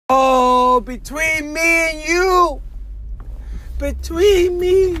Oh, between me and you. Between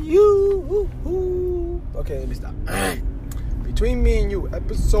me and you. Okay, let me stop. Between me and you,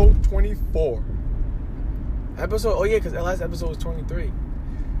 episode 24. Oh yeah, because the last episode was 23.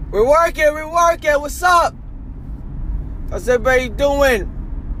 We're working. What's up? How's everybody doing?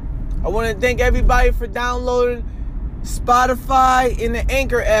 I want to thank everybody for downloading Spotify and the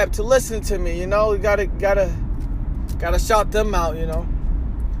Anchor app to listen to me. You know, we gotta shout them out. You know,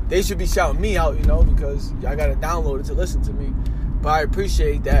 they should be shouting me out. You know, because y'all gotta download it to listen to me. But I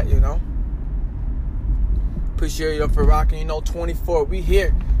appreciate that. You know, appreciate you for rocking. You know, 24. We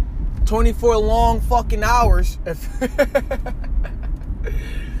here, 24 long fucking hours.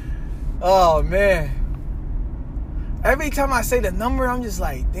 Oh man. Every time I say the number, I'm just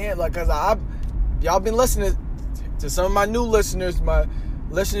like, damn, like, cause y'all been listening to some of my new listeners. My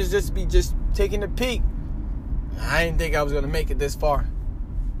listeners just taking a peek. I didn't think I was gonna make it this far.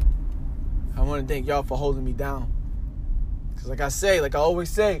 I want to thank y'all for holding me down. Cause like I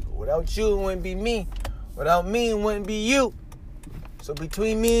always say, without you, it wouldn't be me. Without me, it wouldn't be you. So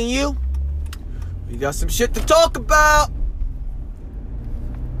between me and you, we got some shit to talk about.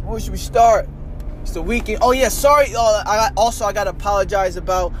 Where should we start? It's the weekend. Oh yeah, sorry. I got to apologize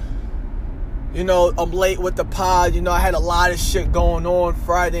about, you know, I'm late with the pod. You know, I had a lot of shit going on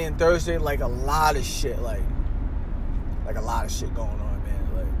Friday and Thursday. Like a lot of shit. Like a lot of shit going on,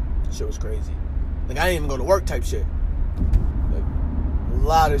 man. Like shit was crazy. Like I didn't even go to work type shit. Like a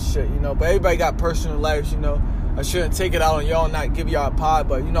lot of shit, you know. But everybody got personal lives, you know. I shouldn't take it out on y'all and not give y'all a pod.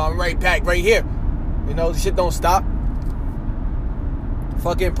 But you know, I'm right back, right here. You know, the shit don't stop.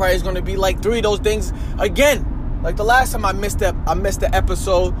 Fucking probably is gonna be like 3 of those things again. Like the last time I missed the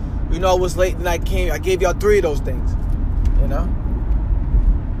episode. You know, I was late and I gave y'all 3 of those things. You know.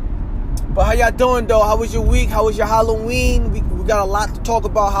 But how y'all doing though? How was your week? How was your Halloween? We got a lot to talk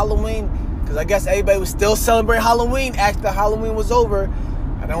about Halloween because I guess everybody was still celebrating Halloween after Halloween was over.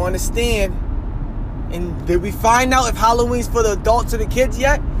 I don't understand. And did we find out if Halloween's for the adults or the kids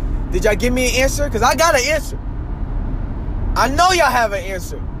yet? Did y'all give me an answer? Because I got an answer. I know y'all have an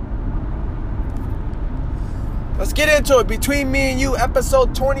answer. Let's get into it. Between me and you,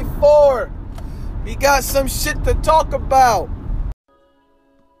 episode 24. We got some shit to talk about.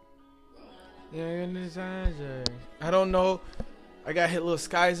 I don't know. I got hit little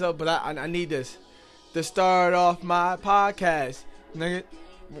skies up, but I need this to start off my podcast. Nigga.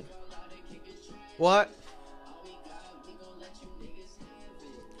 What?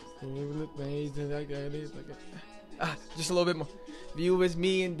 Just a little bit more. View is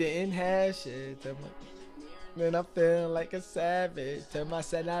me and didn't have shit. Man, I'm feeling like a savage. Tell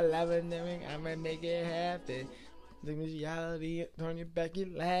myself I love it, I'ma make it happen. The reality, turn your back, you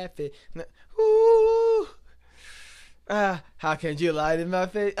laughing. Ooh. How can you lie to my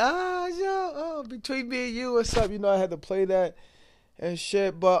face? Between me and you, what's up? You know, I had to play that and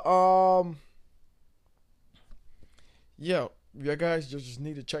shit, but yo, you guys just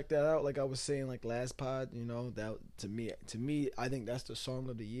need to check that out. Like I was saying, like last pod, you know, that to me, I think that's the song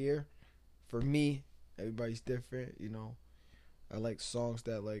of the year. For me, everybody's different, you know. I like songs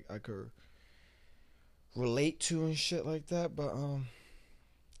that like I could relate to and shit like that. But I know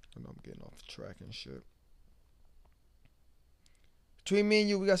I'm getting off track and shit. Between me and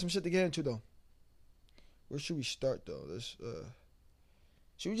you, we got some shit to get into though. Where should we start though?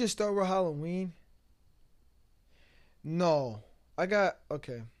 Should we just start with Halloween? No. Okay.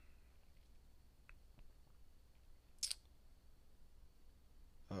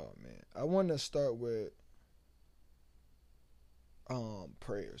 Oh man. I want to start with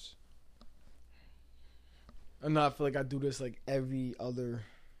prayers. I know I feel like I do this like every other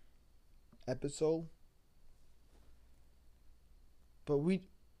episode. But I'm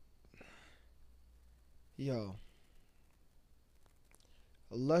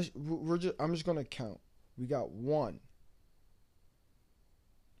just gonna count. We got 1,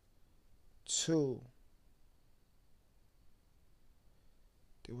 2.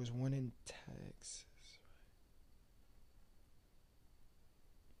 There was one in Texas.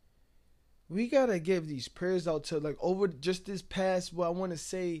 We gotta give these prayers out to like over just this past, I want to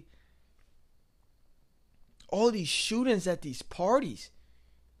say, all these shootings at these parties.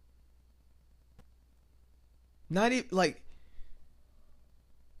 Not even like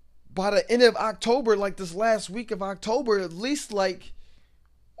by the end of October, like this last week of October, at least like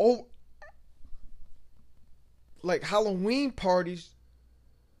Halloween parties.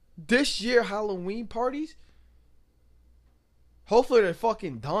 This year Halloween parties. Hopefully they're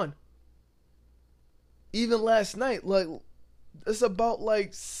fucking done. Even last night, like it's about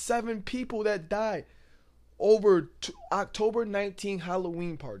like 7 people that died over October 19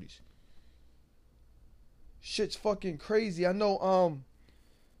 Halloween parties. Shit's fucking crazy. I know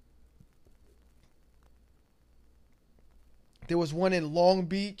there was one in Long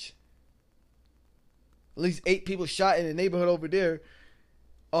Beach. At least 8 people shot in the neighborhood over there.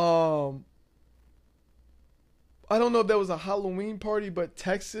 I don't know if that was a Halloween party, but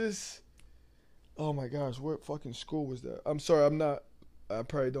Texas. Oh my gosh, what fucking school was that? I'm sorry, I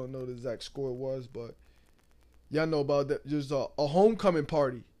probably don't know the exact school it was, but y'all know about that. There's a homecoming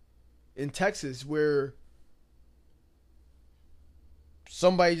party in Texas where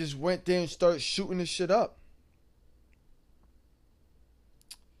somebody just went there and started shooting this shit up.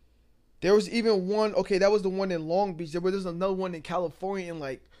 There was even one, okay, that was the one in Long Beach. There's another one in California in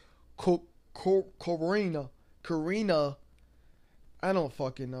like Carina. I don't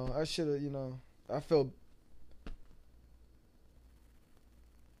fucking know. I should have, I felt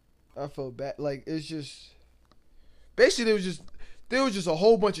bad. Like, it's just, basically there was just a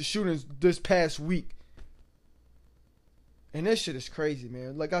whole bunch of shootings this past week. And this shit is crazy,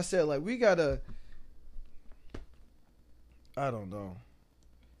 man. Like I said, like, we gotta, I don't know.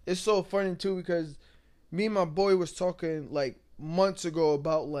 It's so funny too because me and my boy was talking like months ago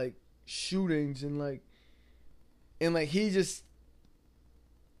about like shootings and like he just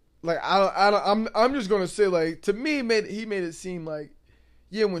like I'm just gonna say like to me he made it seem like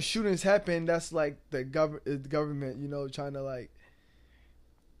yeah, when shootings happen that's like the government trying to like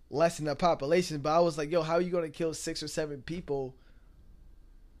lessen the population. But I was like, yo, how are you gonna kill 6 or 7 people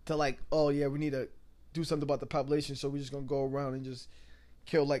to like, oh yeah, we need to do something about the population, so we're just gonna go around and just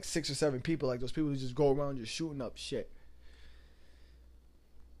kill like 6 or 7 people, like those people who just go around just shooting up shit.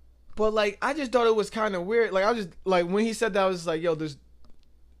 But like I just thought it was kind of weird. Like I just like when he said that, I was like, yo,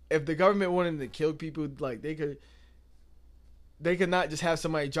 if the government wanted to kill people, like they could not just have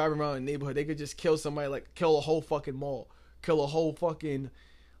somebody driving around in the neighborhood. They could just kill somebody, like kill a whole fucking mall, kill a whole fucking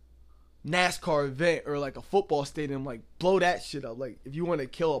NASCAR event or like a football stadium, like blow that shit up. Like if you want to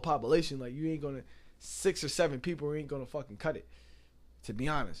kill a population, like you ain't gonna 6 or 7 people ain't gonna fucking cut it. To be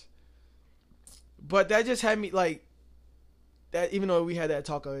honest. But that just had me like that, even though we had that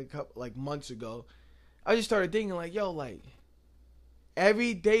talk like months ago, I just started thinking like, yo, like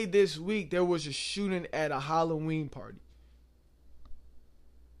every day this week there was a shooting at a Halloween party.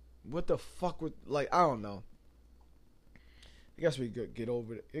 What the fuck would, like, I don't know. I guess we could get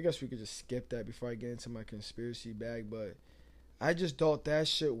over it. I guess we could just skip that before I get into my conspiracy bag, but I just thought that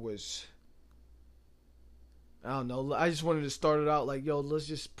shit was, I don't know. I just wanted to start it out like, yo, let's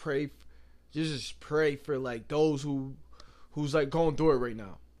just pray. Just pray for like those who's like going through it right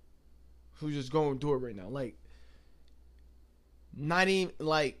now. Who's just going through it right now. Like, not even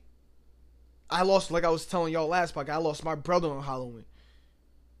like, I lost, like I was telling y'all last podcast, I lost my brother on Halloween.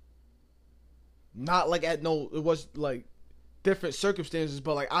 Not like it was like different circumstances,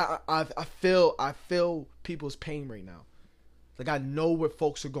 but like I feel people's pain right now. Like I know what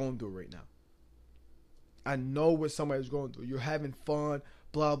folks are going through right now. I know what somebody's going through. You're having fun,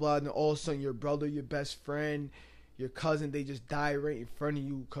 blah, blah, and then all of a sudden your brother, your best friend, your cousin, they just die right in front of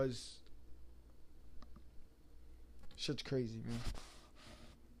you because shit's crazy, man.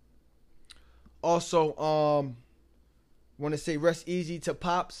 Also, want to say rest easy to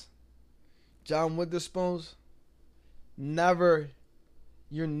Pops, John Witherspoon's.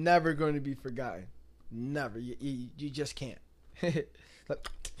 You're never going to be forgotten. Never. You just can't. Like,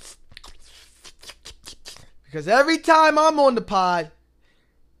 because every time I'm on the pod,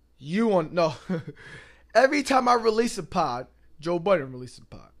 every time I release a pod, Joe Budden releases a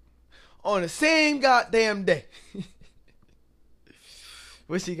pod. On the same goddamn day.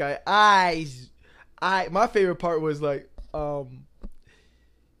 What's he got? Eyes. My favorite part was like,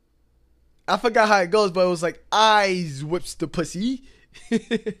 I forgot how it goes, but it was like, eyes whips the pussy.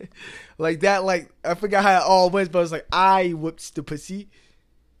 Like that, like, I forgot how it all went, but it was like, I whips the pussy.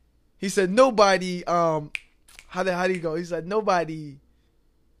 He said, nobody, how do you go? He said, nobody,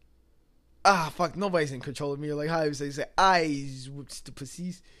 nobody's in control of me. Or like how he said, eyes whips the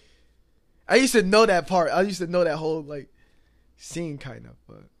pussies. I used to know that part. I used to know that whole, like, scene kind of,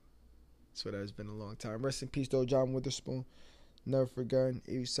 but that's what has been a long time. Rest in peace, though, John Witherspoon. Never forgotten,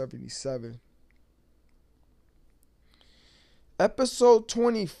 age 77. Episode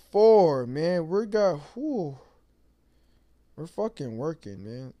 24, man. We're fucking working,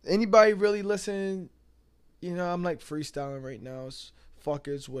 man. Anybody really listening? I'm like freestyling right now. It's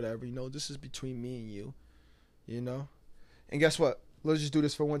fuckers, whatever. This is between me and you. And guess what? Let's just do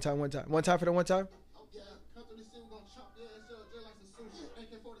this for one time. One time for the one time.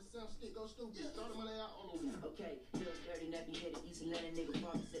 Okay, dirty, nappy headed, East Atlanta nigga,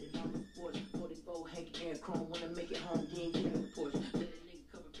 said it on the 44, hanky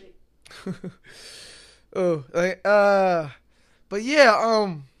Oh, like but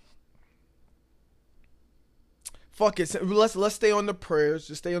yeah, fuck it. Let's stay on the prayers.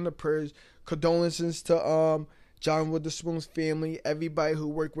 Just stay on the prayers. Condolences to John Witherspoon's family, everybody who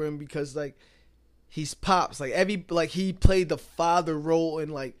worked with him, because like he's pops. Like he played the father role in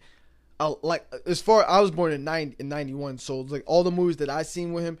like as far I was born in 91, so like all the movies that I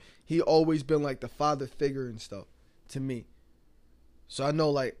seen with him, he always been like the father figure and stuff to me. So I know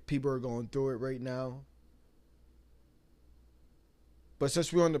like people are going through it right now. But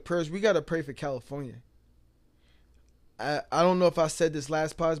since we're on the prayers, we gotta pray for California. I don't know if I said this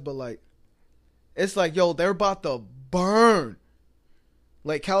last pause, but like it's like, yo, they're about to burn.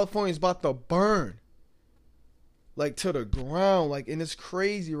 Like California's about to burn. Like to the ground. Like, and it's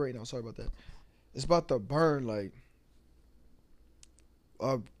crazy right now. Sorry about that. It's about to burn. Like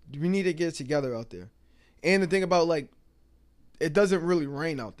we need to get it together out there. And the thing about like it doesn't really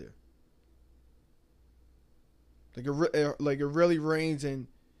rain out there. Like it really rains, and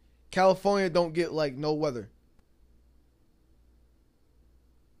California don't get like no weather.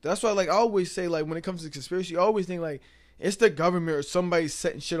 That's why like I always say, like when it comes to conspiracy, I always think like it's the government or somebody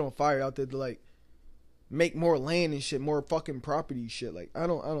setting shit on fire out there to like make more land and shit, more fucking property shit. Like I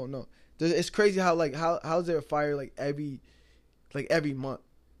don't know. It's crazy how like how's there a fire like every month,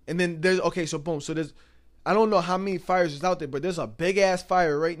 and then there's so boom, so there's I don't know how many fires is out there, but there's a big ass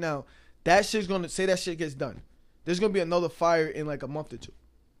fire right now. That shit's gonna say that shit gets done. There's going to be another fire in like a month or two.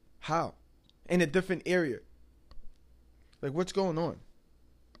 How? In a different area. Like, what's going on?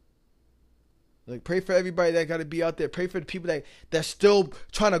 Like, pray for everybody that got to be out there. Pray for the people that's still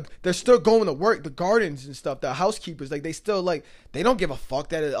they're still going to work. The gardens and stuff, the housekeepers, like, they still, like, they don't give a fuck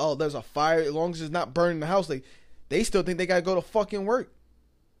that, there's a fire as long as it's not burning the house. Like, they still think they got to go to fucking work.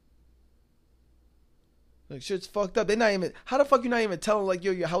 Like, shit's fucked up. They not even, how the fuck you not even telling, like,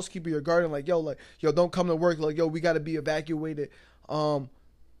 yo, your housekeeper, your garden, like, yo, don't come to work. Like, yo, we got to be evacuated. PTO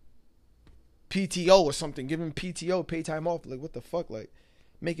or something. Give him PTO, pay time off. Like, what the fuck? Like,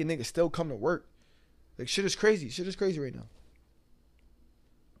 making niggas still come to work. Like, shit is crazy. Shit is crazy right now.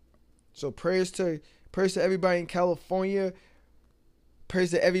 So, prayers to everybody in California.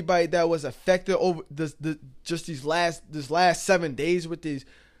 Prayers to everybody that was affected over this last 7 days with these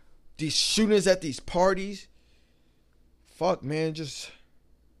shootings at these parties. Fuck, man, it's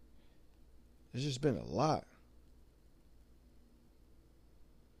just been a lot.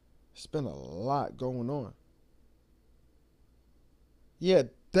 It's been a lot going on. Yeah,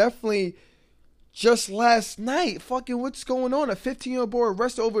 definitely. Just last night, fucking what's going on? A 15-year-old boy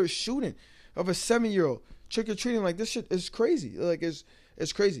arrested over a shooting of a 7-year-old. Trick or treating, like, this shit is crazy. Like, it's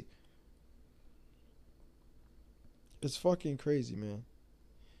crazy. It's fucking crazy, man.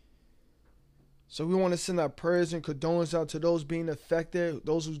 So we want to send our prayers and condolences out to those being affected,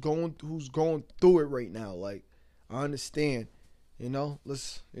 those who's going through it right now. Like, I understand,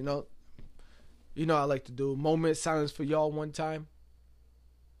 let's, I like to do a moment of silence for y'all one time.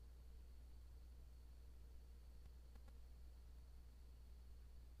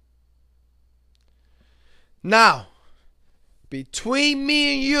 Now, between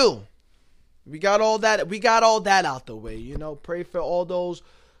me and you, we got all that out the way, pray for all those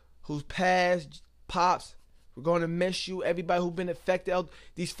who's passed, pops. We're going to miss you. Everybody who's been affected.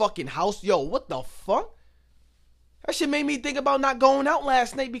 These fucking house. Yo, what the fuck? That shit made me think about not going out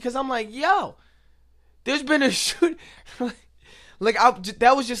last night because I'm like, yo, there's been a shoot.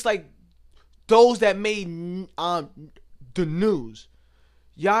 That was just like those that made the news.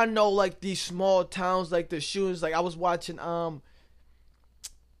 Y'all know, like, these small towns, like the shootings. Like, I was watching,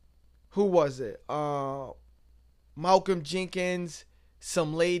 who was it? Malcolm Jenkins.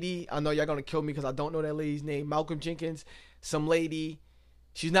 Some lady, I know y'all gonna kill me because I don't know that lady's name. Malcolm Jenkins, some lady.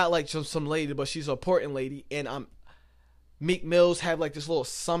 She's not like some lady, but she's an important lady. And Meek Mills have like this little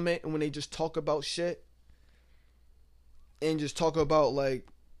summit, and when they just talk about shit, and just talk about like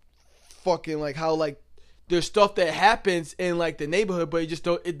fucking like how like there's stuff that happens in like the neighborhood, but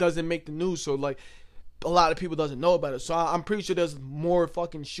it doesn't make the news. So like a lot of people doesn't know about it. So I'm pretty sure there's more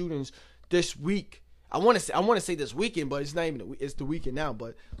fucking shootings this week. I want to say this weekend, but it's not even. It's the weekend now.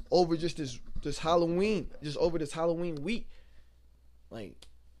 But over just this Halloween, just over this Halloween week, like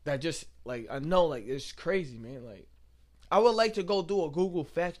that just like I know like it's crazy, man. Like I would like to go do a Google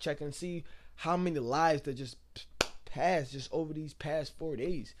fact check and see how many lives that just passed just over these past 4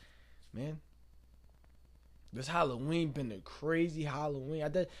 days, man. This Halloween been a crazy Halloween.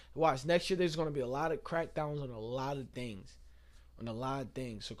 Watch next year. There's gonna be a lot of crackdowns on a lot of things,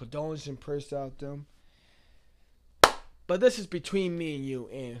 So condolences and prayers out them. But this is between me and you,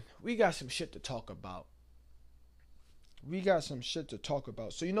 and we got some shit to talk about. We got some shit to talk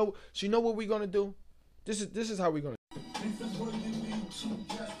about. So you know what we're gonna do? This is how we're gonna.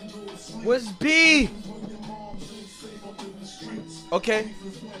 What's B? Okay,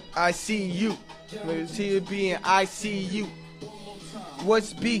 I see you. Let's see it being I see you.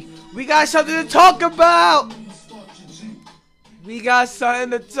 What's B? We got something to talk about. We got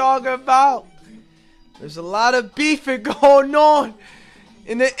something to talk about. There's a lot of beefing going on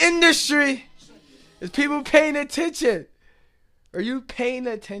in the industry. Is people paying attention? Are you paying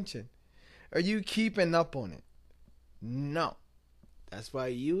attention? Are you keeping up on it? No. That's why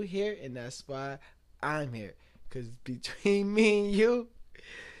you here and that's why I'm here. Because between me and you,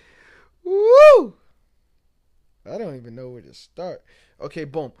 woo! I don't even know where to start. Okay,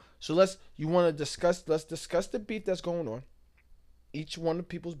 boom. So let's discuss the beef that's going on. Each one of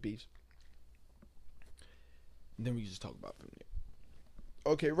people's beefs. And then we can just talk about it from there.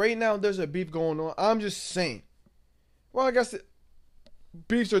 Okay, right now there's a beef going on. I'm just saying. Well, I guess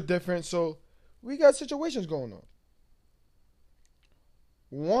beefs are different, so we got situations going on.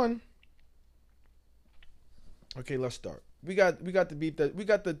 One. Okay, let's start. We got the beef we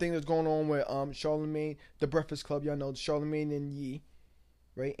got the thing that's going on with Charlemagne, the Breakfast Club. Y'all know Charlemagne and Yee,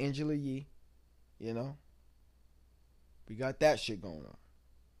 right? Angela Yee, you know. We got that shit going on.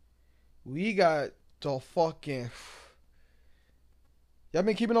 We got the fucking. Y'all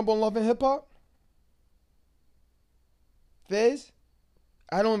been keeping up on Love and Hip Hop? Fizz?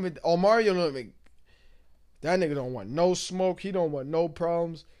 I don't even. Mario don't even. That nigga don't want no smoke. He don't want no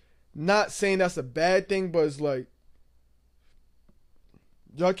problems. Not saying that's a bad thing, but it's like.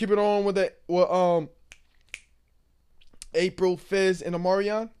 Y'all keep it on with April, Fizz, and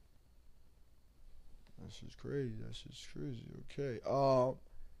Omarion? That's just crazy. Okay.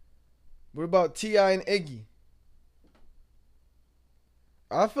 What about T.I. and Iggy?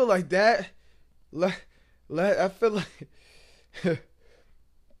 I feel like that. I feel like.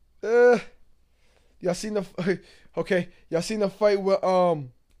 Y'all seen the? Okay, y'all seen the fight with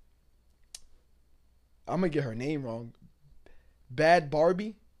I'm gonna get her name wrong. Bad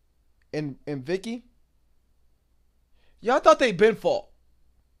Barbie and Vicky. Y'all thought they been fought.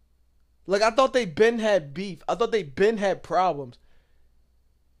 Like, I thought they been had beef. I thought they been had problems.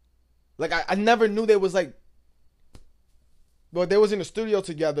 Like, I never knew they was like. Well, they was in the studio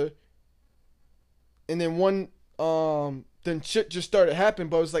together. And then then shit just started happening.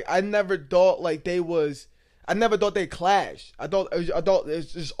 But it was like, I never thought like they was. I never thought they clashed. I thought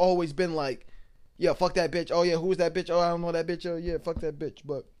it's just always been like, yeah, fuck that bitch. Oh yeah, who's that bitch? Oh, I don't know that bitch. Oh yeah, fuck that bitch.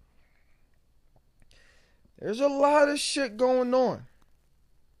 But there's a lot of shit going on.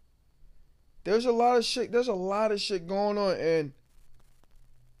 There's a lot of shit going on, and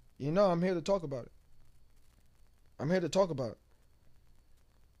you know I'm here to talk about it.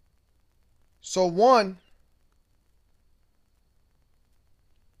 So one,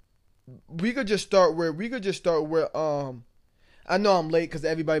 we could just start where I know I'm late because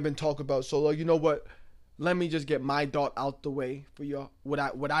everybody been talking about. So like, you know what? Let me just get my thought out the way for y'all.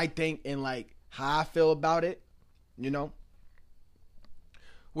 What I think and like how I feel about it. You know,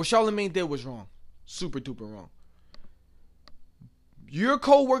 what Charlemagne did was wrong, super duper wrong. Your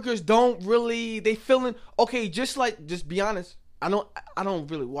coworkers don't really. They feeling okay. Just be honest. I don't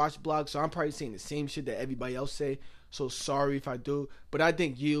really watch blogs, so I'm probably saying the same shit that everybody else say. So sorry if I do, but I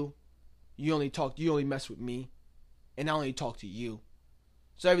think you only mess with me. And I only talk to you.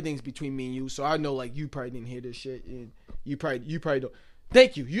 So everything's between me and you. So I know like you probably didn't hear this shit. And you probably don't.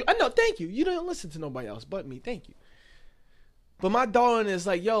 Thank you. I know, thank you. You don't listen to nobody else but me. Thank you. But my darling is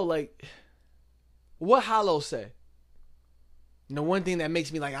like, yo, like, what Hollow say? And the one thing that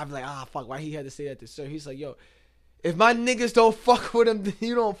makes me like, I'm like, fuck, why he had to say that to Sir? He's like, yo, if my niggas don't fuck with him, then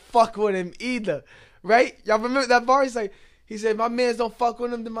you don't fuck with him either. Right? Y'all remember that bar? He said, if my mans don't fuck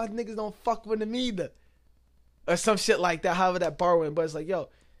with him, then my niggas don't fuck with him either. Or some shit like that, however that bar went. But it's like, yo.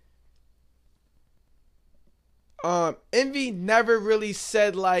 Envy never really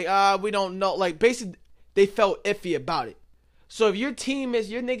said like, we don't know. Like, basically, they felt iffy about it. So if your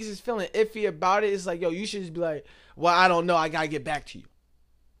niggas is feeling iffy about it, it's like, yo, you should just be like, well, I don't know. I gotta get back to you.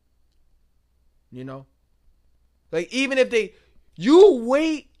 You know? Like, even if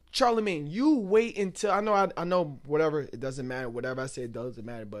Charlemagne, you wait until, I know, whatever, it doesn't matter. Whatever I say, it doesn't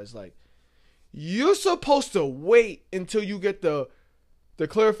matter. But it's like, you're supposed to wait until you get the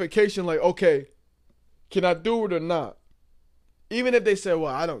clarification, like, okay, can I do it or not? Even if they say,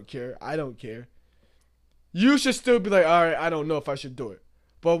 well, I don't care. You should still be like, all right, I don't know if I should do it.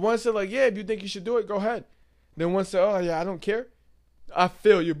 But once they're like, yeah, if you think you should do it, go ahead. Then once they're, oh, yeah, I don't care. I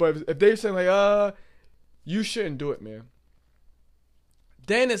feel you. But if they're saying like, you shouldn't do it, man.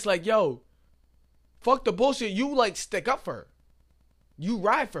 Then it's like, yo, Fuck the bullshit. You like stick up for her. You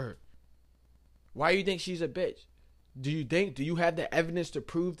ride for her. Why do you think she's a bitch? Do you have the evidence to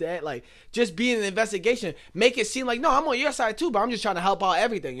prove that? Like, just be an investigation. Make it seem like, no, I'm on your side too, but I'm just trying to help out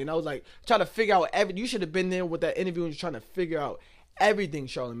everything, you know? Like, trying to figure out everything. You should have been there with that interview and just trying to figure out everything,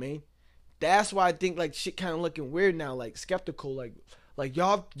 Charlamagne. That's why I think, like, shit kind of looking weird now, like, skeptical. Like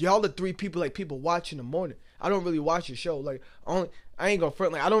y'all the three people, like, people watch in the morning. I don't really watch your show. Like, I ain't gonna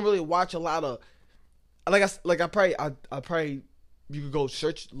front. Like, I don't really watch a lot of, I probably, you could go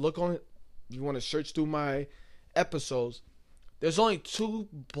look on it. You want to search through my episodes. There's only 2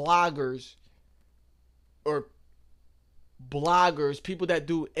 bloggers, people that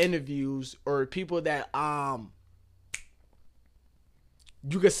do interviews, or people that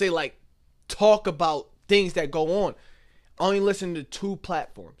you could say, like, talk about things that go on. I only listen to 2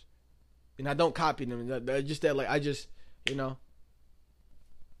 platforms, and I don't copy them. They're just that, like, I just, you know,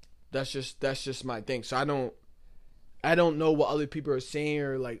 that's just my thing. So I don't know what other people are saying,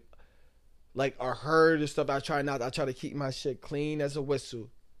 or like are heard and stuff. I try to keep my shit clean as a whistle.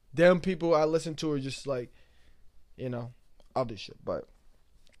 Them people I listen to are just like, you know, other shit. But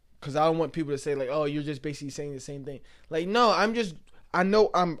because I don't want people to say, like, oh, you're just basically saying the same thing. Like, no, I know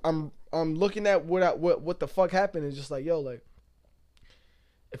I'm looking at what the fuck happened, and just like, yo, like,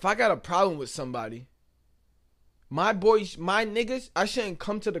 if I got a problem with somebody, my boys, my niggas, I shouldn't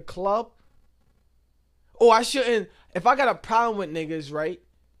come to the club. Oh, I shouldn't. If I got a problem with niggas, right?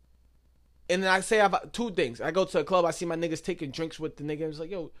 And then I say I have 2 things. I go to a club, I see my niggas taking drinks with the nigga, and it's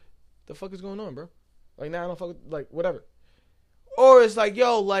like, yo, the fuck is going on, bro? Like, nah, I don't fuck with, like, whatever. Or it's like,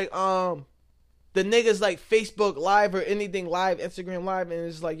 yo, like, the niggas like Facebook Live or anything live, Instagram Live, and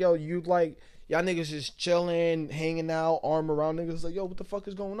it's like, yo, you like, y'all niggas just chilling, hanging out, arm around niggas. It's like, yo, what the fuck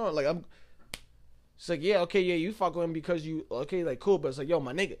is going on? Like, it's like, yeah, okay, yeah, you fuck with him because you, okay, like, cool, but it's like, yo,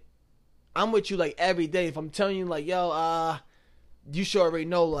 my nigga, I'm with you, like, every day. If I'm telling you, like, yo, you should already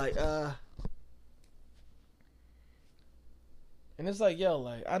know, like, and it's like, yo,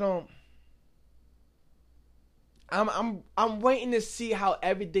 like, I'm waiting to see how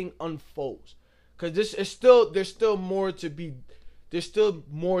everything unfolds. Cause there's still more to be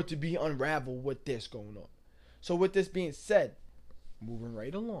unraveled with this going on. So with this being said, moving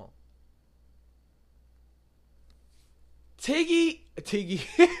right along. Tiggy.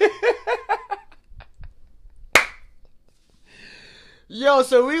 Yo,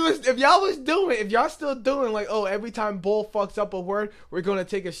 so if y'all still doing like, oh, every time Bull fucks up a word, we're gonna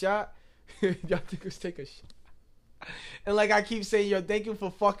take a shot. Y'all niggas take a shot. And like I keep saying, yo, thank you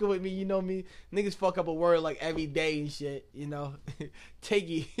for fucking with me. You know me, niggas fuck up a word like every day and shit. You know,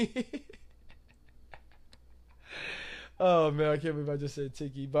 Tiggy. Oh man, I can't believe I just said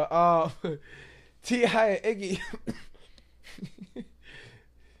Tiggy. But T.I. and Iggy.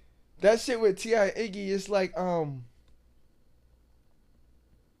 That shit with T.I. and Iggy is like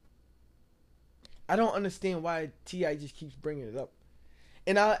I don't understand why T.I. just keeps bringing it up.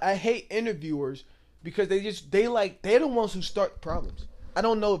 And I hate interviewers because they're the ones who start problems. I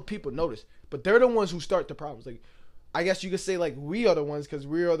don't know if people notice, but they're the ones who start the problems. Like, I guess you could say, like, we are the ones because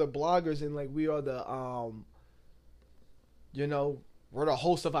we are the bloggers and, like, we are the, you know, we're the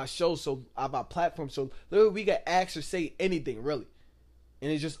hosts of our show, so of our platform. So literally we can ask or say anything, really.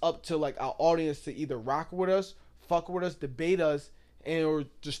 And it's just up to, like, our audience to either rock with us, fuck with us, debate us, and or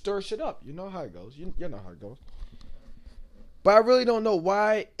just stir shit up. You know how it goes. You know how it goes. But I really don't know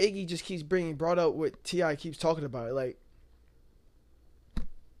why Iggy just keeps brought up what T.I. keeps talking about it. Like,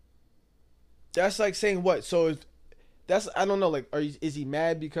 that's like saying what? So I don't know. Like, is he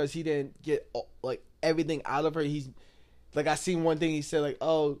mad because he didn't get like everything out of her? He's like, I seen one thing he said, like,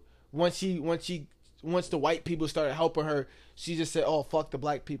 oh, once the white people started helping her, she just said, oh, fuck the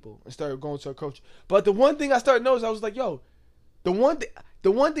black people, and started going to her coach. But the one thing I started noticing, I was like, yo, the one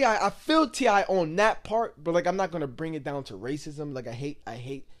thing I feel T.I. on that part, but like I'm not gonna bring it down to racism. Like I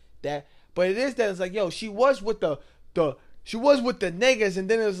hate that. But it is that it's like, yo, she was with the niggas, and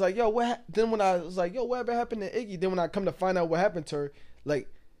then it was like, yo, then when I was like, yo, whatever happened to Iggy? Then when I come to find out what happened to her, like,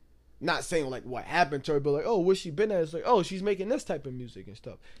 not saying like what happened to her, but like, oh, where's she been at? It's like, oh, she's making this type of music and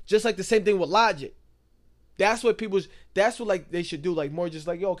stuff. Just like the same thing with Logic. That's what like they should do. Like more just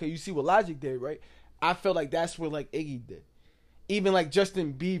like, yo, okay, you see what Logic did, right? I feel like that's what like Iggy did. Even like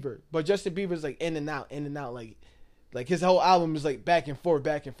Justin Bieber, but Justin Bieber's like in and out, like his whole album is like back and forth.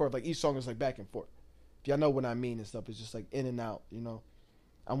 Like each song is like back and forth. If y'all know what I mean and stuff, it's just like in and out. You know,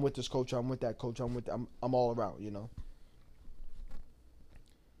 I'm with this culture, I'm with that culture, I'm all around. You know.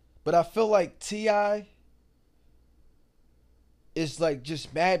 But I feel like T.I. is like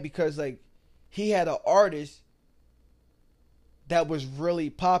just mad because like he had an artist that was really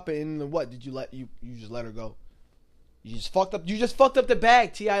popping. And what did you just let her go? You just fucked up. You just fucked up the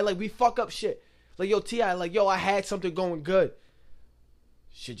bag, T.I. Like, we fuck up shit. Like, yo, T.I., like, yo, I had something going good.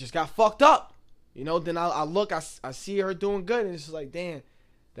 Shit just got fucked up. You know, then I look, I see her doing good, and it's just like, damn,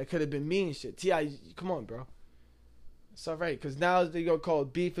 that could have been me and shit. T.I., come on, bro. It's all right, because now they gonna call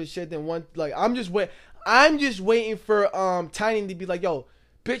it beef and shit. Then one, like, I'm just waiting for Tiny to be like, yo,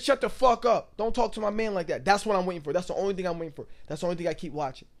 bitch, shut the fuck up. Don't talk to my man like that. That's what I'm waiting for. That's the only thing I'm waiting for. That's the only thing I keep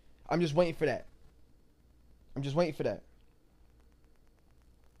watching. I'm just waiting for that.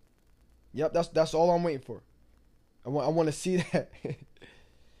 Yep, that's all I'm waiting for. I want to see that.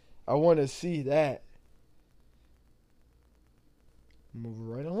 I want to see that. Moving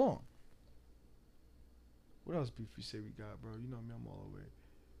right along. What else beef you say we got, bro? You know me, I'm all the way.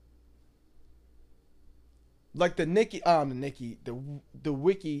 Like the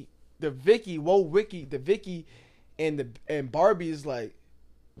Vicky and Barbie is like,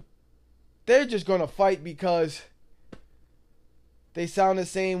 they're just gonna fight because they sound the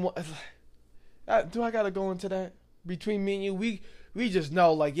same. Do I gotta go into that? Between me and you, we just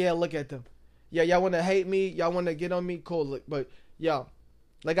know, like, yeah, look at them. Yeah, y'all wanna hate me, y'all wanna get on me, cool. But yeah,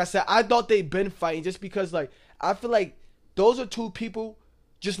 like I said, I thought they'd been fighting just because, like, I feel like those are two people.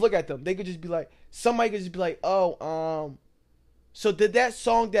 Just look at them. They could just be like, somebody could just be like, oh, so did that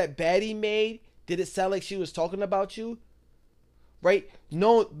song that Baddie made, did it sound like she was talking about you? Right?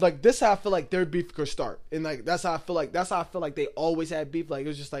 No, like, this is how I feel like their beef could start. And, like, that's how I feel like they always had beef. Like, it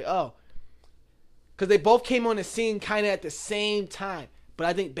was just like, oh. Because they both came on the scene kind of at the same time. But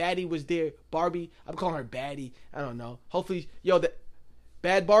I think Baddie was there. Barbie, I'm calling her Baddie. I don't know. Hopefully,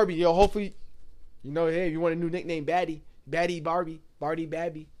 Bad Barbie, hopefully, hey, if you want a new nickname, Baddie Barbie,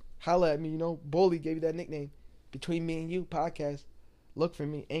 Babby, holla at me, Bully gave you that nickname. Between Me and You podcast. Look for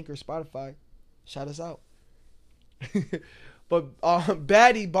me, Anchor, Spotify. Shout us out. But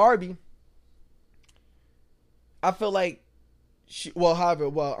Baddie Barbie, I feel like I'm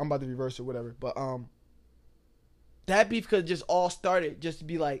about to reverse it, whatever. But that beef could just all started just to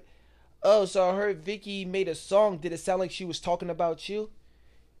be like, oh, so I heard Vicky made a song. Did it sound like she was talking about you?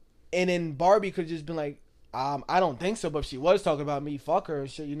 And then Barbie could have just been like, I don't think so, but if she was talking about me, fuck her and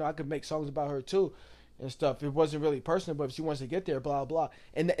shit. I could make songs about her too and stuff. It wasn't really personal, but if she wants to get there, blah, blah.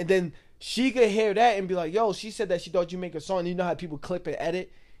 And then she could hear that and be like, yo, she said that she thought you make a song. And you know how people clip and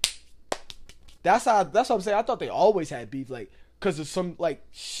edit? That's what I'm saying. I thought they always had beef, like, because of some, like,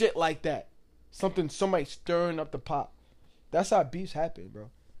 shit like that. Somebody stirring up the pot. That's how beefs happen, bro.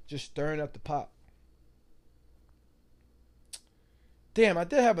 Just stirring up the pot. Damn, I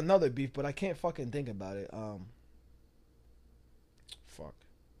did have another beef, but I can't fucking think about it. Fuck.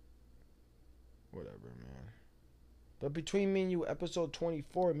 Whatever, man. But Between Me and You, episode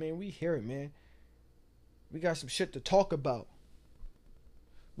 24, man, we hear it, man. We got some shit to talk about.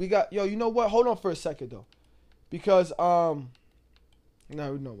 We got, you know what? Hold on for a second, though. Because, no,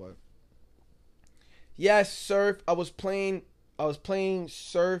 you know what? Yes, Surf. I was playing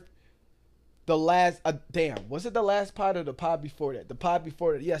Surf. The last, was it the last pod or the pod before that? The pod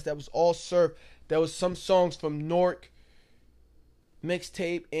before that, yes, that was all Surf. There was some songs from Nork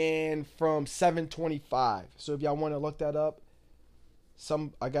mixtape and from 725. So if y'all want to look that up,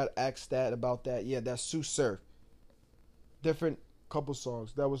 I got asked that about that. Yeah, that's Sue Surf. Different couple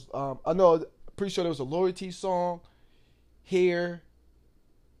songs. That was I know, pretty sure there was a Loyalty song here.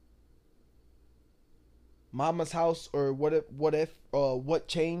 Mama's House or what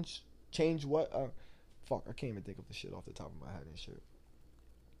changed what? Fuck, I can't even think of the shit off the top of my head and shit.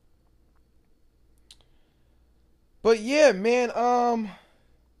 But yeah, man,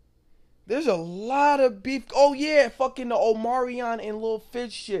 there's a lot of beef. Oh yeah, fucking the Omarion and Lil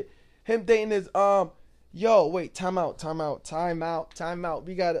Fitz shit. Him dating his yo, wait, time out.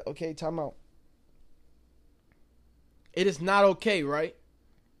 We got it. Okay, time out. It is not okay, right?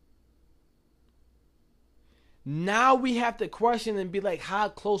 Now we have to question and be like, how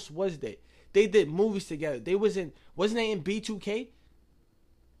close was they? They did movies together. Wasn't they in B2K?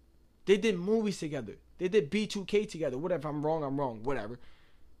 They did movies together. They did B2K together. Whatever, I'm wrong. Whatever.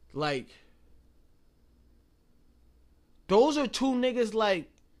 Like, those are two niggas like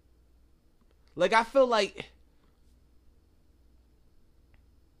I feel like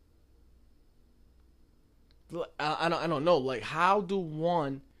I don't know. Like, how do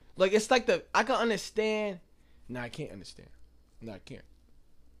one, like, it's like I can understand. No, I can't understand. No, I can't.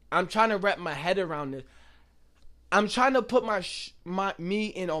 I'm trying to wrap my head around this. I'm trying to put me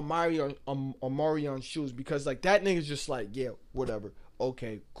in Omarion's shoes, because, like, that nigga's just like, yeah, whatever.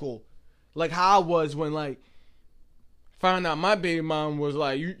 Okay, cool. Like how I was when, like, found out my baby mom was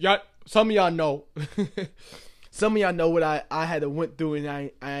like, y'all, some of y'all know. Some of y'all know what I had to went through,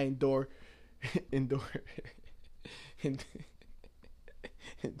 and I endure endurance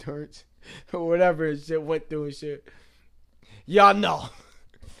or whatever and shit went through and shit. Y'all know.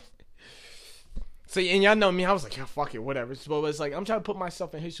 So, and y'all know me, I was like, yeah, fuck it, whatever. So it's like, I'm trying to put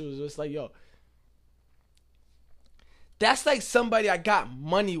myself in his shoes. It's like, yo, that's like somebody I got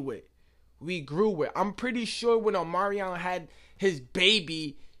money with. We grew with. I'm pretty sure when Omarion had his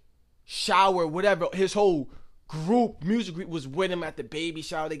baby shower, whatever, his whole music group was with him at the baby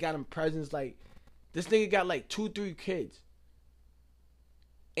shower. They got him presents. Like, this nigga got like 2-3 kids.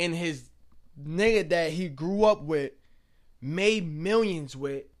 And his nigga that he grew up with, made millions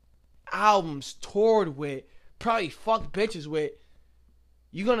with, albums toured with, probably fucked bitches with,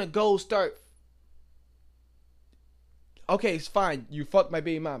 you gonna go start. Okay, it's fine. You fucked my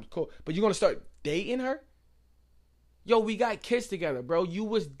baby mom, cool. But you gonna start dating her? Yo, we got kids together, bro. You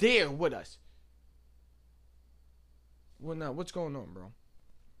was there with us. Well, now what's going on, bro?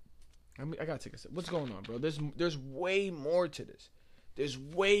 I gotta take a sip. What's going on, bro? There's way more to this. There's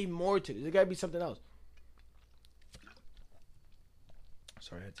way more to this. There gotta be something else.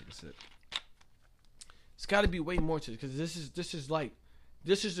 Sorry, I had to take a sip. It's got to be way more to this, because this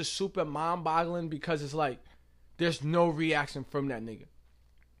is the super mind-boggling, because it's like there's no reaction from that nigga.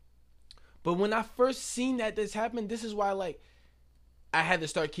 But when I first seen that this happened, this is why like I had to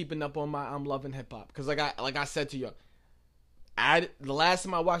start keeping up on my I'm Loving Hip Hop, because like I said to you, the last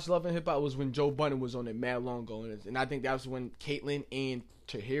time I watched Love and Hip Hop was when Joe Budden was on it mad long ago, and I think that was when Caitlyn and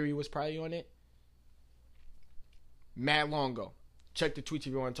Tahiri was probably on it mad long ago. Check the tweets if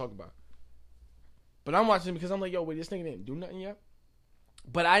you want to talk about it. But I'm watching it because I'm like, yo, wait, this nigga didn't do nothing yet.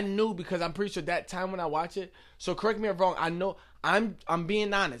 But I knew, because I'm pretty sure that time when I watch it, so correct me if I'm wrong, I know, I'm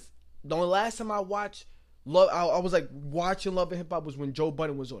being honest. The only last time I watched Love, I was like watching Love and Hip Hop was when Joe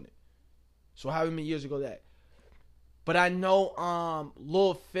Budden was on it. So however many years ago that. But I know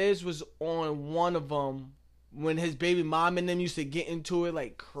Lil Fizz was on one of them when his baby mom and them used to get into it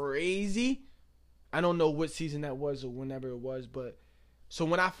like crazy. I don't know what season that was or whenever it was, but so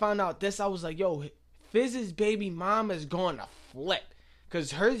when I found out this, I was like, yo, Fizz's baby mom is going to flip.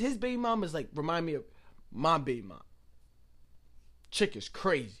 Because his baby mom is like, remind me of my baby mom. Chick is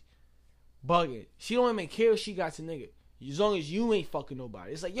crazy. Bugging. She don't even care if she got a nigga. As long as you ain't fucking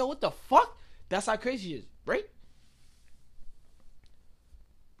nobody. It's like, yo, what the fuck? That's how crazy she is, right?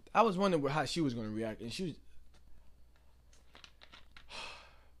 I was wondering how she was going to react. And she was...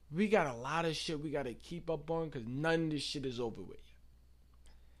 We got a lot of shit we got to keep up on, because none of this shit is over with.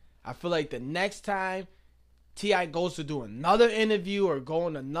 I feel like the next time T.I. goes to do another interview or go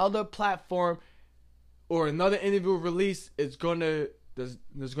on another platform or another interview release, there's gonna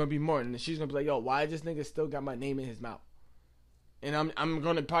be more, and she's gonna be like, yo, why this nigga still got my name in his mouth? And I'm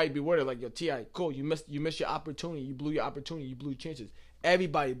gonna probably be worried like, yo, T.I., cool, you missed your opportunity, you blew your opportunity, you blew chances.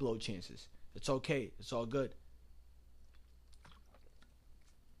 Everybody blow chances. It's okay. It's all good.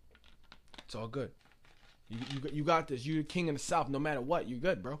 It's all good. You got this. You're the king of the South. No matter what, you're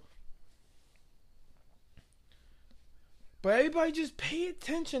good, bro. But everybody just pay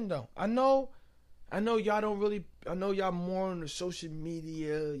attention, though. I know y'all don't really... I know y'all more on the social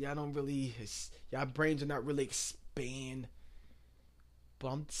media. Y'all don't really... Y'all brains are not really expand. But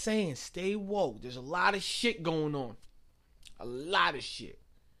I'm saying, stay woke. There's a lot of shit going on. A lot of shit.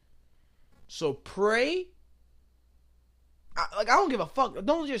 So pray... I don't give a fuck.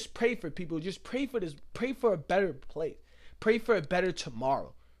 Don't just pray for people. Just pray for this. Pray for a better place. Pray for a better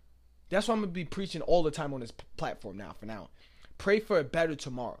tomorrow. That's what I'm going to be preaching all the time on this platform now, for now. Pray for a better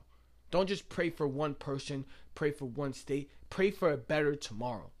tomorrow. Don't just pray for one person. Pray for one state. Pray for a better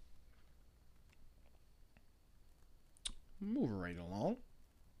tomorrow. Moving right along.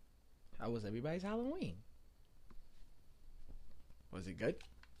 How was everybody's Halloween? Was it good?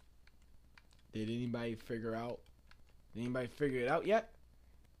 Did anybody figure it out yet?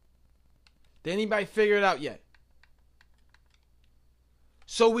 Did anybody figure it out yet?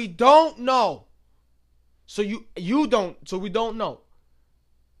 So we don't know. So you don't. So we don't know.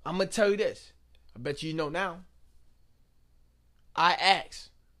 I'm going to tell you this. I bet you know now. I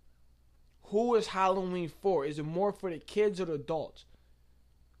asked, who is Halloween for? Is it more for the kids or the adults?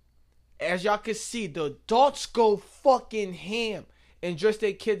 As y'all can see, the adults go fucking ham and dress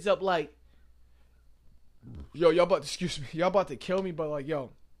their kids up like, yo, y'all about to kill me, but like,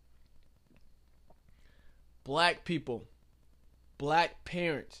 yo, black people, black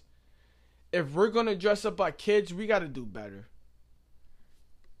parents, if we're gonna dress up our kids, we gotta do better.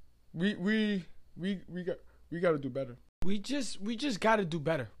 We gotta do better. We just gotta do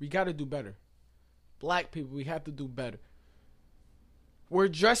better. We gotta do better. Black people, we have to do better. We're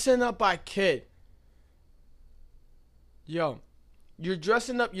dressing up our kid Yo, you're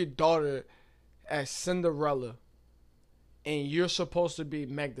dressing up your daughter as Cinderella, and you're supposed to be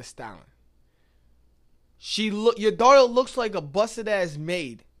Meg Thee Stallion. Your daughter looks like a busted ass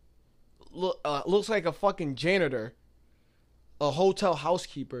maid. Looks like a fucking janitor, a hotel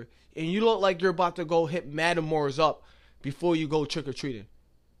housekeeper, and you look like you're about to go hit Madame Moore's up before you go trick or treating.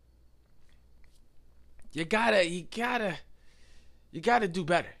 You gotta do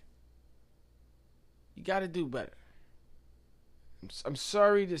better. You gotta do better. I'm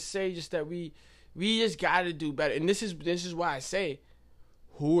sorry to say, just that we just gotta do better. And this is why I say,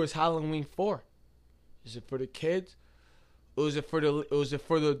 who is Halloween for? Is it for the kids, or is it for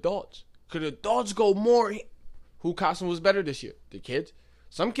the adults? Could adults go more? Who costume was better this year? The kids.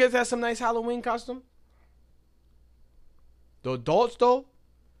 Some kids had some nice Halloween costume. The adults though,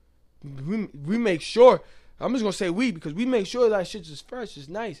 we make sure. I'm just gonna say we, because we make sure that shit's just fresh, it's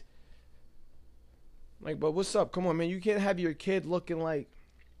nice. Like, but what's up? Come on, man. You can't have your kid looking like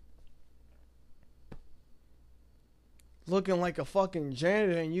a fucking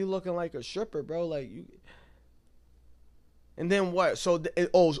janitor and you looking like a stripper, bro. Like you. And then what? So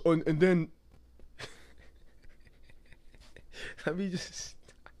and then let me just.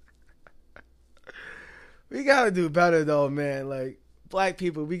 We gotta do better though, man. Like, black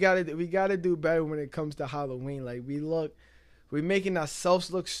people, we gotta do better when it comes to Halloween. Like, we're making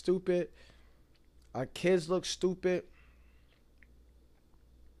ourselves look stupid. Our kids look stupid.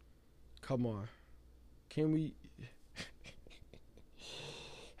 Come on. Can we...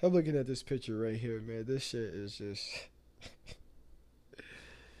 I'm looking at this picture right here, man. This shit is just...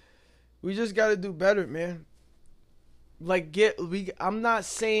 We just gotta do better, man. Like, I'm not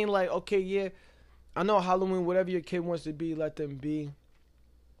saying, like, okay, yeah, I know Halloween, whatever your kid wants to be, let them be.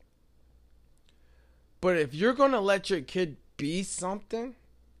 But if you're gonna let your kid be something,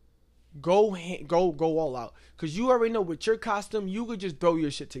 go all out. Because you already know, with your costume, you could just throw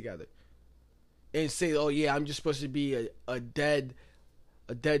your shit together and say, oh yeah, I'm just supposed to be a dead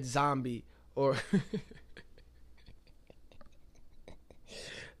zombie, or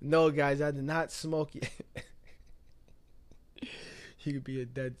no, guys, I did not smoke yet. You could be a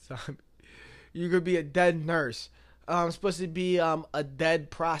dead zombie. You could be a dead nurse. I'm supposed to be a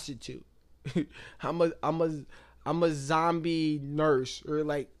dead prostitute. I'm a zombie nurse, or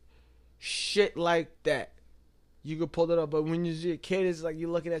like shit like that. You could pull it up, but when you're a kid, it's like you're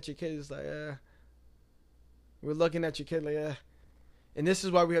looking at your kid. It's like, we're looking at your kid like, And this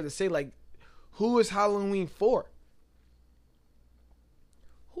is why we have to say, like, who is Halloween for?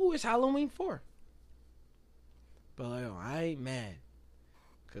 Who is Halloween for? But like, I ain't mad,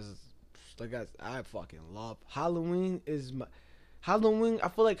 cause like I fucking love Halloween. Halloween. I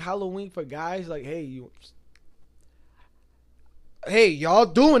feel like Halloween for guys, like, hey, y'all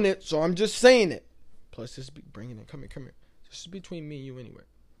doing it, so I'm just saying it. Plus, this be bringing it. Come here. This is between me and you anyway.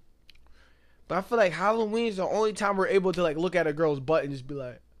 But I feel like Halloween is the only time we're able to, like, look at a girl's butt and just be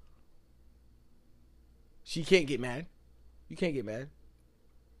like, she can't get mad. You can't get mad.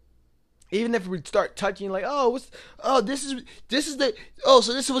 Even if we start touching, like, this is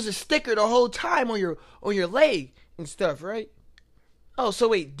so this was a sticker the whole time on your leg and stuff, right? Oh, so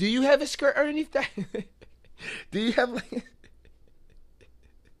wait, do you have a skirt underneath that? Do you have, like...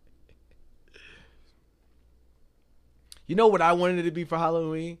 You know what I wanted it to be for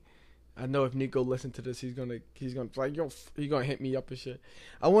Halloween? I know if Nico listened to this, he's gonna like, he's gonna hit me up and shit.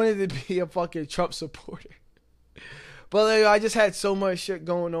 I wanted it to be a fucking Trump supporter. But like, I just had so much shit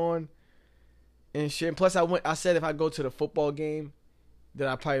going on and shit. And plus, I said if I go to the football game, that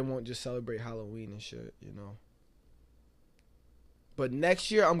I probably won't just celebrate Halloween and shit, you know. But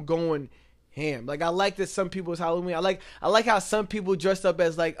next year, I'm going ham. Like, I like that some people's Halloween. I like how some people dressed up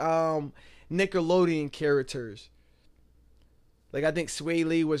as, like, Nickelodeon characters. Like, I think Sway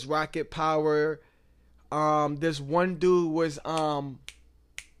Lee was Rocket Power. This one dude was the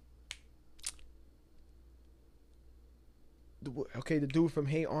dude from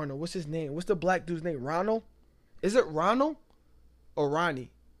Hey Arnold. What's his name? What's the black dude's name? Ronald? Is it Ronald or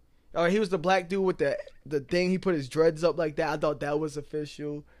Ronnie? Oh, he was the black dude with the thing. He put his dreads up like that. I thought that was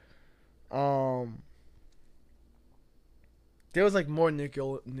official. There was like more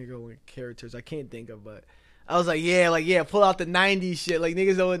Nickelodeon characters I can't think of, but I was like, yeah, pull out the 90s shit. Like,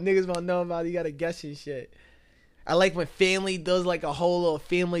 niggas won't know about it. You gotta guess and shit. I like when Family does like a whole little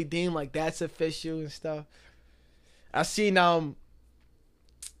family theme, like that's official and stuff. I seen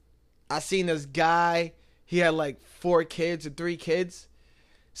this guy, he had like 4 kids or 3 kids.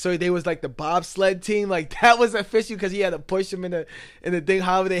 So they was like the bobsled team, like that was official because he had to push him in the thing.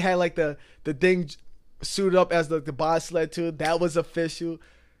 However, they had like the thing suited up as the bobsled too. That was official.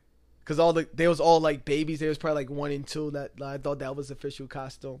 Cause they was all like babies. There was probably like 1 and 2 that I thought that was official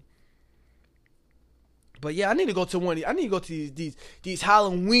costume. But yeah, I need to go to one. I need to go to these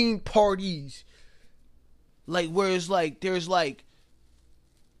Halloween parties, like where it's like there's like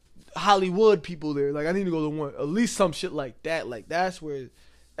Hollywood people there. Like I need to go to one, at least some shit like that. Like that's where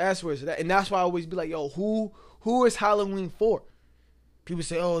it's at. And that's why I always be like, yo, who is Halloween for? People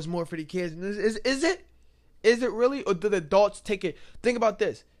say, oh, it's more for the kids. Is it? Is it really? Or do the adults take it? Think about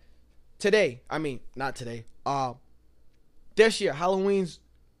this. Today, I mean, not today. This year, Halloween's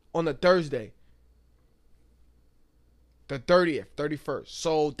on the Thursday. The 30th, 31st.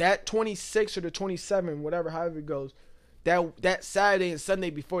 So that 26th or the 27th, whatever, however it goes, that Saturday and Sunday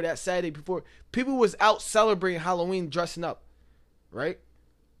before, people was out celebrating Halloween dressing up. Right?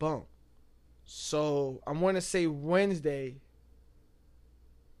 Boom. So I'm going to say Wednesday.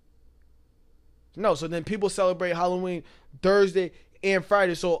 No, so then people celebrate Halloween Thursday and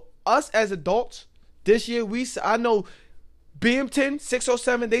Friday. So us as adults, this year I know BMton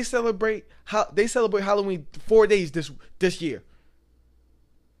 607 they celebrate Halloween 4 days this year.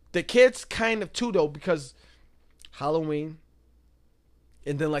 The kids kind of too though, because Halloween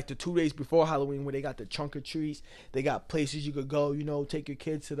and then like the 2 days before Halloween where they got the trunk or treats, they got places you could go, take your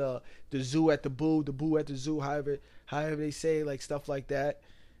kids to the zoo at the boo at the zoo, however they say, like stuff like that,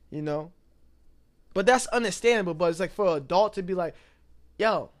 But that's understandable, but it's like for an adult to be like,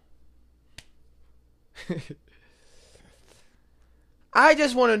 yo, I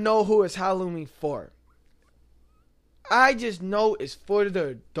just want to know who it's Halloween for. I just know it's for the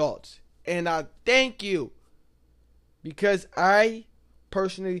adults. And I thank you. Because I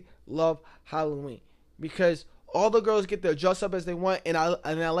personally love Halloween. Because all the girls get to dress up as they want. And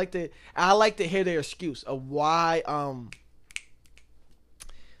I like to hear their excuse of why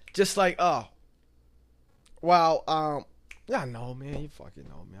just like, oh, wow, yeah, no, man, you fucking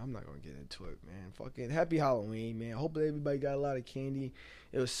know, man. I'm not gonna get into it, man. Fucking happy Halloween, man. Hopefully everybody got a lot of candy.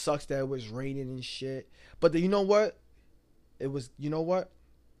 It sucks that it was raining and shit. But you know what?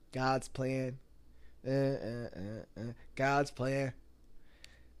 God's plan. God's plan.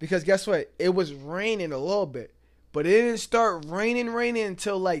 Because guess what? It was raining a little bit, but it didn't start raining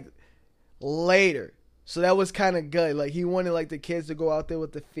until like later. So that was kind of good. Like he wanted like the kids to go out there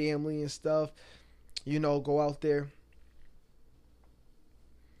with the family and stuff. Go out there.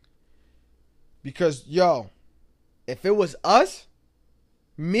 Because, yo, if it was us,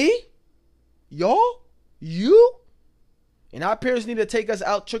 me, y'all, you, and our parents need to take us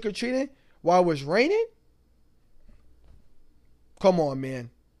out trick-or-treating while it was raining, come on,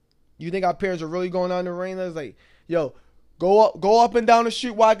 man. You think our parents are really going out in the rain? It's like, yo, go up and down the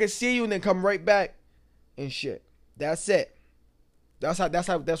street while I can see you and then come right back and shit. That's it. That's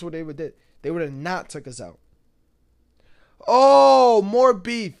what they would do. They would have not took us out. Oh, more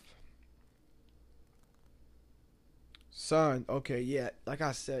beef. Son, okay, yeah. Like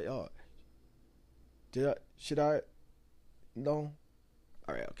I said, should I? No?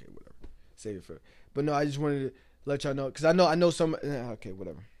 Alright, okay, whatever. Save it for. But no, I just wanted to let y'all know. Because I know some. Okay,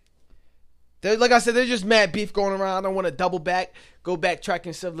 whatever. Like I said, there's just mad beef going around. I don't want to go backtrack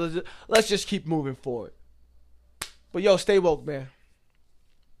and stuff. Let's just keep moving forward. But yo, stay woke, man.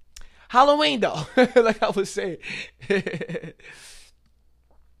 Halloween though, like I was saying.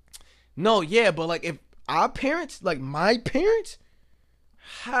 No, yeah, but like if our parents, like my parents,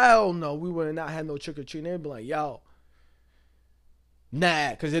 hell no, we would have not had no trick or treating. They'd be like, yo,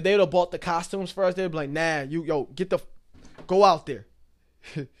 nah, because if they'd have bought the costumes for us, they'd be like, nah, go out there.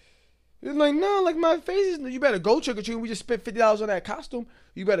 It's like, no, like my face is, you better go trick or treating. We just spent $50 on that costume.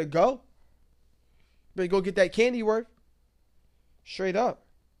 You better go. Better go get that candy worth. Straight up.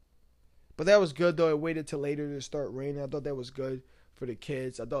 But that was good though. It waited till later to start raining. I thought that was good for the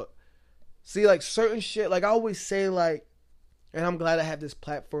kids. See, like certain shit, like I always say, like, and I'm glad I have this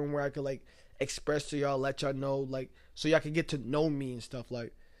platform where I could like express to y'all, let y'all know, like, so y'all can get to know me and stuff.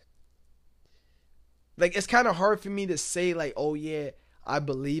 Like it's kind of hard for me to say, like, oh yeah, I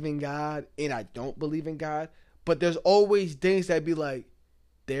believe in God and I don't believe in God. But there's always things that be like,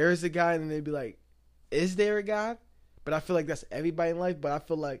 there's a God, and they'd be like, is there a God? But I feel like that's everybody in life. But I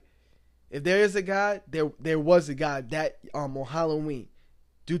feel like if there is a God, there was a God that on Halloween,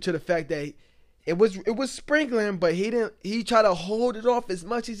 due to the fact that it was sprinkling, but he tried to hold it off as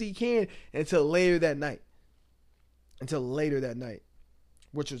much as he can until later that night.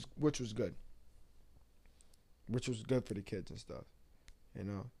 Which was good. Which was good for the kids and stuff.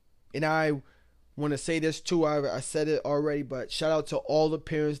 And I want to say this too. I said it already, but shout out to all the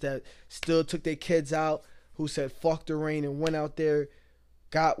parents that still took their kids out, who said fuck the rain and went out there,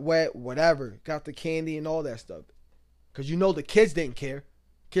 got wet, whatever, got the candy and all that stuff. Because the kids didn't care.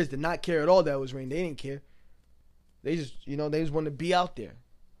 Kids did not care at all that it was raining. They didn't care. They just, they just wanted to be out there.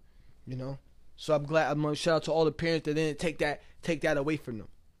 So I'm glad. I'm gonna shout out to all the parents that didn't take that away from them.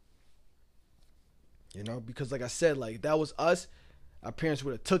 Because like I said, like if that was us, our parents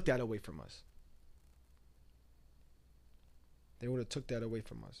would have took that away from us. They would have took that away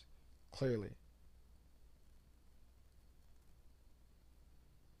from us, clearly.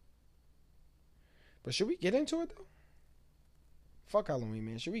 But should we get into it though? Fuck Halloween,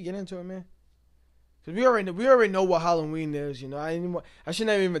 man. Should we get into it, man? Cause we already know what Halloween is. I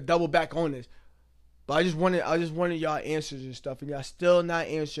shouldn't even double back on this. But I just wanted y'all answers and stuff, and y'all still not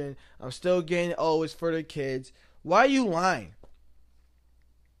answering. I'm still getting, it's for the kids. Why are you lying?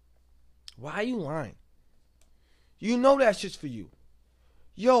 Why are you lying? You know that shit's for you.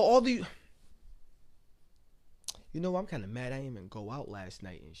 Yo, all the... I'm kind of mad I didn't even go out last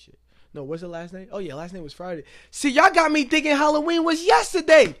night and shit. No, was it last night? Oh, yeah, last night was Friday. See, y'all got me thinking Halloween was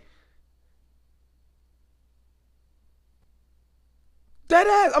yesterday. That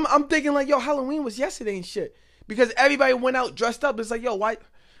ass. I'm thinking like, yo, Halloween was yesterday and shit. Because everybody went out dressed up. It's like, yo, why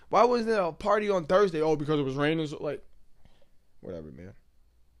wasn't there a party on Thursday? Oh, because it was raining. So, like, whatever, man.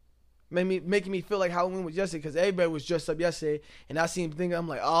 Making me feel like Halloween was yesterday because everybody was dressed up yesterday. And I seen thinking, I'm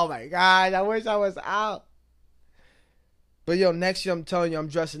like, oh my God, I wish I was out. But yo, next year I'm telling you, I'm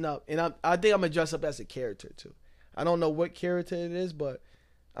dressing up. And I think I'm going to dress up as a character too. I don't know what character it is, but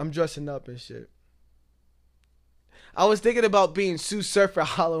I'm dressing up and shit. I was thinking about being Sue Surf for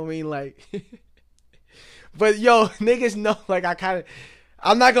Halloween, like. But yo, niggas know, like,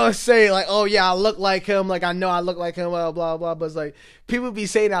 I'm not gonna say like, oh yeah, I look like him, like I know I look like him, blah blah blah. But it's like people be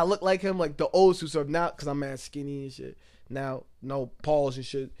saying I look like him, like the old Sue Surf now, cause I'm mad skinny and shit. Now no paws and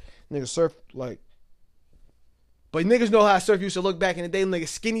shit. Niggas surf like. But niggas know how Surf used to look back in the day, like a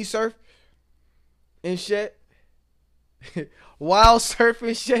skinny Surf and shit. Wild Surf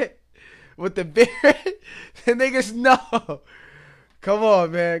and shit. With the beard, the niggas know. Come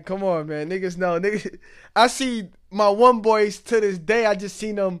on, man. Niggas know. I see my one boys to this day. I just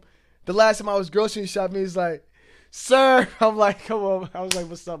seen them. The last time I was grocery shopping, he's like, sir. I'm like, come on. I was like,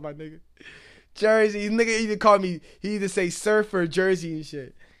 what's up, my nigga? Jersey. Nigga either call me, he either say surf or Jersey and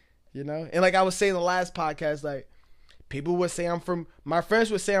shit. And like I was saying in the last podcast, like, people would say my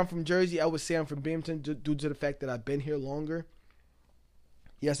friends would say I'm from Jersey. I would say I'm from Binghamton due to the fact that I've been here longer.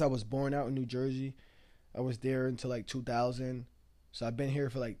 Yes, I was born out in New Jersey. I was there until like 2000. So I've been here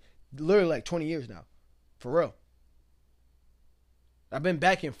for like literally like 20 years now. For real. I've been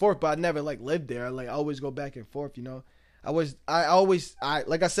back and forth, but I never like lived there. Like I always go back and forth, I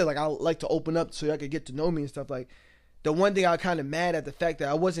like I said, like I like to open up so y'all could get to know me and stuff. Like the one thing I kind of mad at the fact that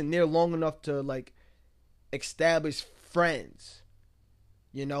I wasn't there long enough to like establish friends.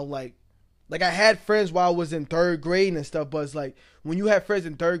 Like I had friends while I was in third grade and stuff, but it's like when you had friends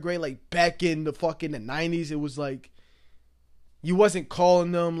in third grade, like back in the fucking the 90s, it was like you wasn't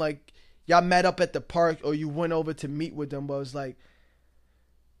calling them, like y'all met up at the park or you went over to meet with them, but it's like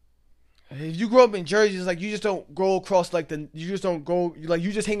if you grow up in Jersey, it's like you just don't go across like you just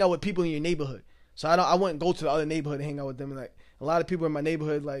hang out with people in your neighborhood. So I wouldn't go to the other neighborhood and hang out with them. And like a lot of people in my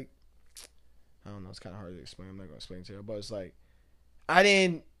neighborhood, like I don't know, it's kind of hard to explain. I'm not gonna explain to you, but it's like I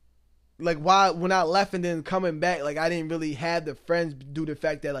didn't. Like when I left and then coming back, like I didn't really have the friends due to the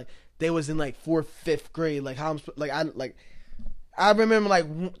fact that like they was in like 4th, 5th grade. Like how I remember like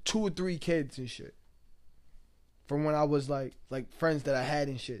 2 or 3 kids and shit from when I was like friends that I had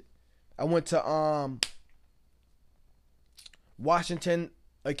and shit. I went to Washington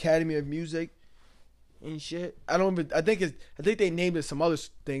Academy of Music and shit. I think they named it some other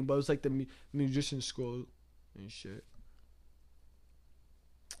thing, but it was like the musician school and shit.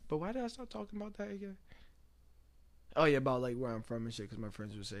 But why did I start talking about that again? Oh yeah, about like where I'm from and shit, because my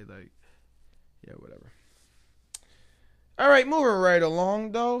friends would say like, yeah, whatever. All right, moving right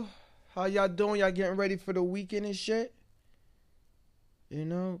along though. How y'all doing? Y'all getting ready for the weekend and shit?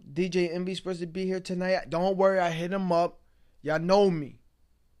 DJ Envy supposed to be here tonight. Don't worry, I hit him up. Y'all know me.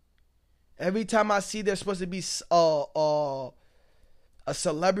 Every time I see there's supposed to be a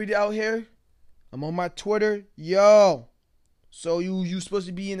celebrity out here, I'm on my Twitter. Yo. So you supposed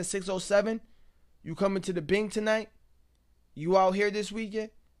to be in the 607? You coming to the Bing tonight? You out here this weekend?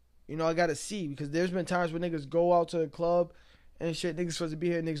 I gotta see, because there's been times when niggas go out to the club and shit. Niggas supposed to be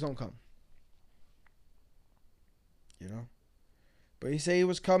here, niggas don't come. But he said he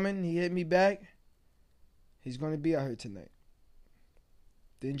was coming. He hit me back. He's gonna be out here tonight.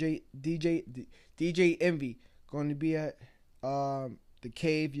 DJ Envy going to be at the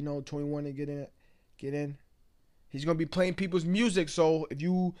Cave. 21 to get in. He's going to be playing people's music, so if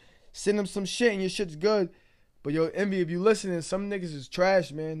you send him some shit and your shit's good, But yo, Envy, if you listening, some niggas is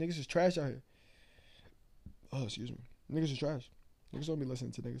trash, man. Niggas is trash out here. Oh, excuse me. Niggas is trash. Niggas don't be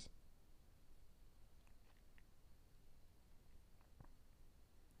listening to niggas.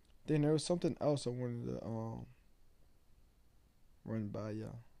 Then there was something else I wanted to run by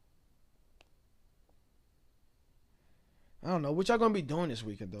y'all. I don't know. What y'all gonna be doing this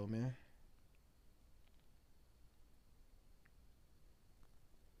weekend though, man?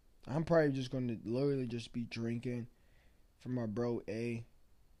 I'm probably just gonna literally just be drinking for my bro A.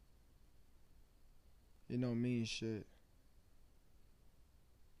 You know me and shit.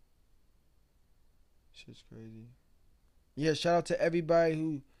 Shit's crazy. Yeah, shout out to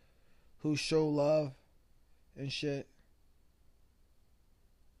everybody who show love and shit.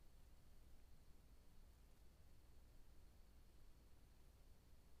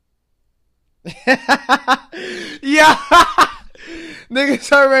 Yeah.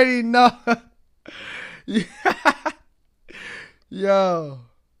 Niggas already know. Yo.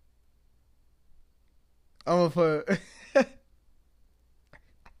 I'm gonna put.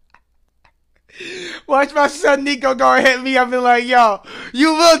 Watch my son Nico go and hit me up and like, yo,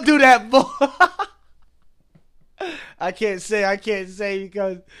 you will do that, boy. I can't say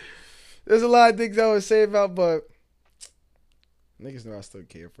because there's a lot of things I would say about, but niggas know I still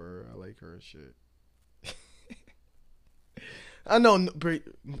care for her. I like her and shit. I know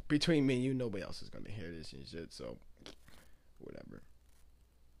between me and you, nobody else is gonna hear this and shit, so whatever.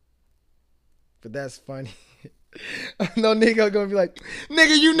 But that's funny. I know nigga gonna be like,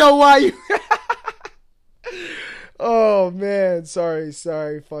 nigga, you know why you. Oh man, sorry,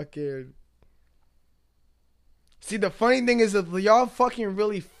 fucking. See, the funny thing is that y'all fucking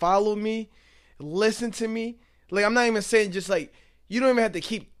really follow me, listen to me. Like, I'm not even saying just like, you don't even have to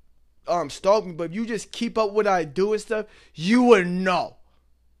keep stalking me, but if you just keep up what I do and stuff, you would know.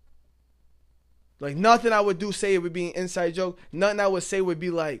 Like, nothing I would do say it would be an inside joke. Nothing I would say would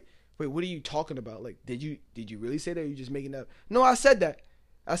be like, wait, what are you talking about? Like, did you really say that, or are you just making that? No, I said that.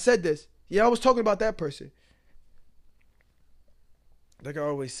 I said this. Yeah, I was talking about that person. Like I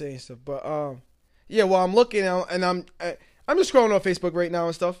always say and stuff. But yeah, well, I'm looking out and I'm just scrolling on Facebook right now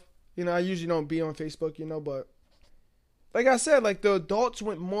and stuff. You know, I usually don't be on Facebook, you know, but like I said, like the adults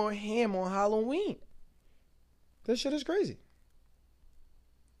went more ham on Halloween. This shit is crazy.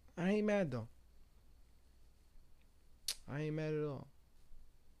 I ain't mad though. I ain't mad at all.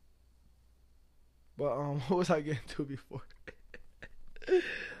 But what was I getting to before?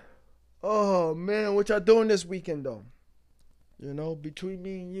 Oh man, what y'all doing this weekend though? You know, between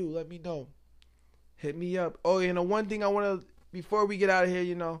me and you, let me know. Hit me up. Oh, you know, one thing I want to, before we get out of here,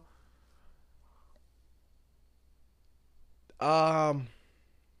 you know, I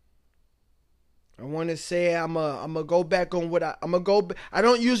want to say I'm gonna go back on what I'm gonna go. I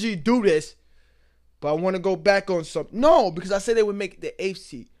don't usually do this, but I want to go back on something. No, because I said they would make the 8th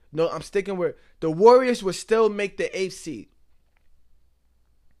seed. No, I'm sticking with the Warriors would still make the 8th seed.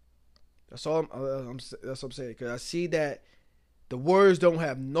 That's all. That's what I'm saying. Because I see that the Warriors don't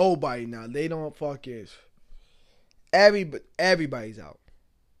have nobody now. They don't fucking. Everybody's out.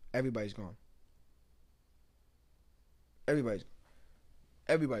 Everybody's gone.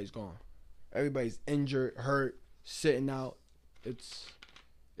 Everybody's gone. Everybody's injured, hurt, sitting out. It's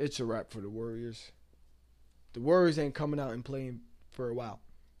a wrap for the Warriors. The Warriors ain't coming out and playing for a while.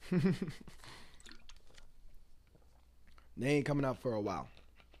 They ain't coming out for a while.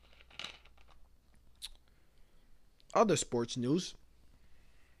 Other sports news.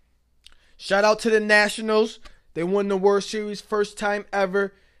 Shout out to the Nationals. They won the World Series first time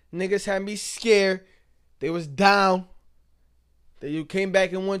ever. Niggas had me scared. They was down. They came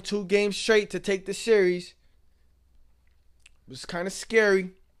back and won 2 games straight to take the series. It was kind of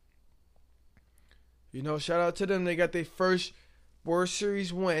scary. You know, shout out to them. They got their first World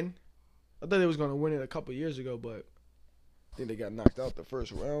Series win. I thought they was going to win it a couple years ago, but I think they got knocked out the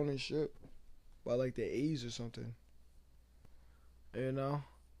first round and shit by like the A's or something. You know.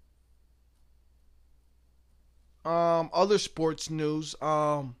 Other sports news.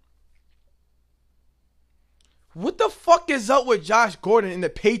 What the fuck is up with Josh Gordon and the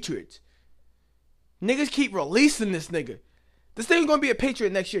Patriots? Niggas keep releasing this nigga. This nigga's gonna be a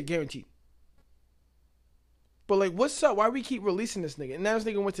Patriot next year, guaranteed. But like, what's up? Why we keep releasing this nigga? And now this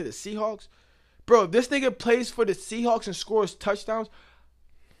nigga went to the Seahawks. Bro, if this nigga plays for the Seahawks and scores touchdowns,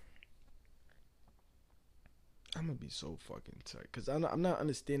 I'm gonna be so fucking tight. Cause I'm not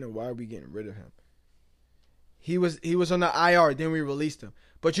understanding why we getting rid of him. He was on the IR, then we released him.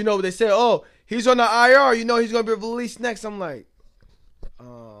 But you know, they said, oh, he's on the IR, you know he's going to be released next. I'm like,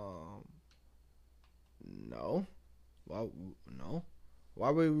 no.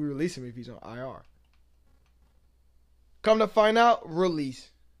 Why would we release him if he's on IR? Come to find out, release.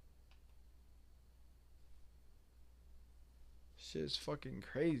 Shit's fucking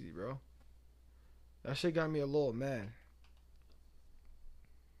crazy, bro. That shit got me a little mad.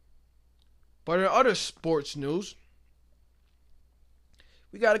 But in other sports news,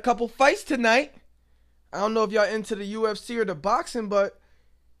 we got a couple fights tonight. I don't know if y'all into the UFC or the boxing, but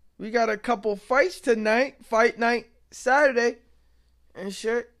we got a couple fights tonight. Fight night Saturday and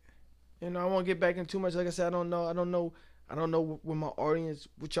shit. You know, I won't get back in too much. Like I said, I don't know what my audience,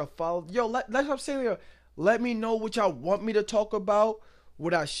 what y'all follow. Yo, that's what I'm saying. Yo, let me know what y'all want me to talk about,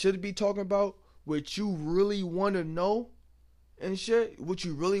 what I should be talking about, what you really want to know and shit, what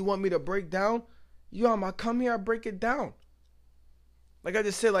you really want me to break down. Yo, I come here, I break it down. Like I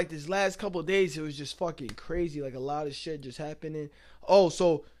just said, like this last couple of days, it was just fucking crazy. Like a lot of shit just happening. Oh,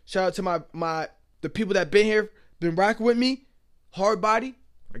 so shout out to the people that been here, been rocking with me. Hard body.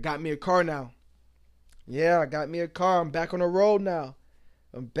 I got me a car now. Yeah, I got me a car. I'm back on the road now.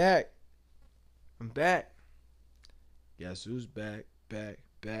 I'm back. Guess who's back to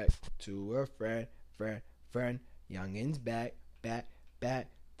a friend. Youngin's back to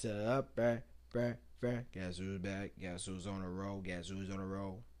a friend. Guess who's back? Guess who's on the road?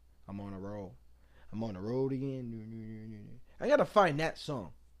 I'm on the road again. I gotta find that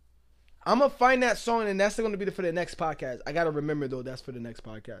song. I'm gonna find that song, and that's gonna be for the next podcast. I gotta remember though, that's for the next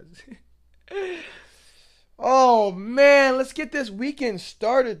podcast. Oh man, let's get this weekend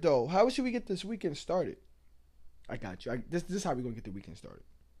started though. How should we get this weekend started? I got you. This is how we're gonna get the weekend started.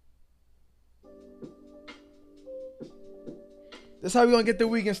 This is how we're gonna get the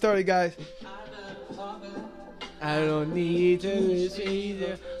weekend started, guys. I don't need to receive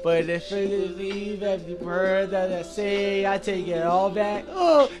it, but if it is leave every word that I say, I take it all back.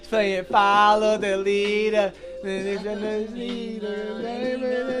 Oh, play it, follow the leader. Ooh,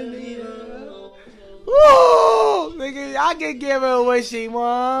 nigga, I can give her what she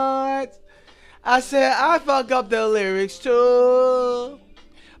wants. I said I fuck up the lyrics too,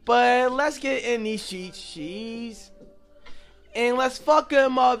 but let's get in these sheets, and let's fuck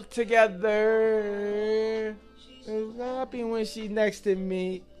them up together. I'm happy when she's next to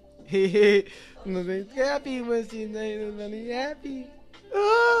me. Happy when she's next to me. Happy.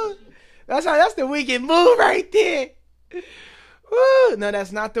 Ooh. That's the weekend move right there. Ooh. No,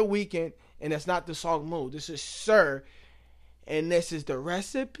 that's not the weekend, and that's not the song move. This is Sir, and this is the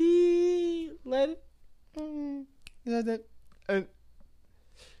recipe. Let it.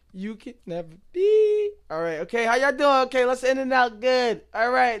 You can never be. All right. Okay. How y'all doing? Okay. Let's end it out good.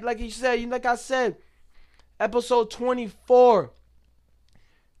 All right. Like I said. Episode 24.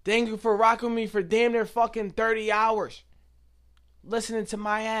 Thank you for rocking with me for damn near fucking 30 hours. Listening to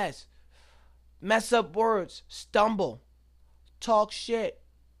my ass. Mess up words. Stumble. Talk shit.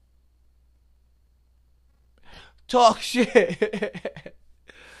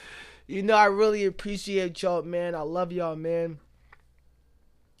 You know, I really appreciate y'all, man. I love y'all, man.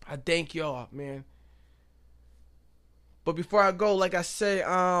 I thank y'all, man. But before I go, like I said,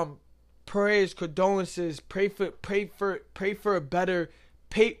 prayers, condolences, pray for a better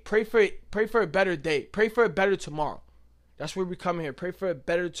day. Pray for a better tomorrow. That's where we come here. Pray for a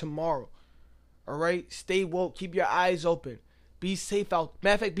better tomorrow. All right? Stay woke. Keep your eyes open. Be safe out.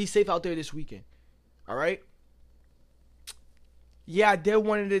 Matter of fact, be safe out there this weekend. All right? Yeah, I did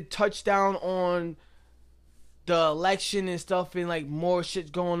wanted to touch down on the election and stuff and like more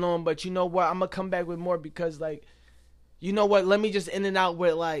shit's going on, but you know what? I'm gonna come back with more because like, you know what? Let me just end it out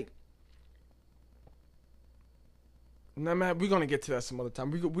with like. No, man, we're gonna get to that some other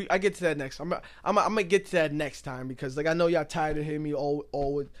time. I get to that next. I'm gonna get to that next time because like I know y'all tired of hearing me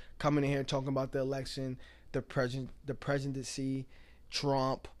always coming in here and talking about the election, the presidency,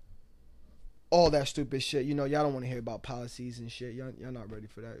 Trump, all that stupid shit. You know, y'all don't want to hear about policies and shit. Y'all not ready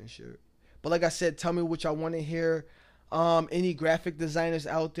for that and shit. But like I said, tell me what y'all want to hear. Any graphic designers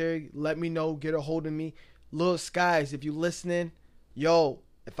out there, let me know. Get a hold of me. Lil Skies, if you listening, yo.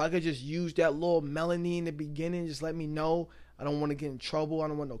 If I could just use that little melody in the beginning, just let me know. I don't want to get in trouble. I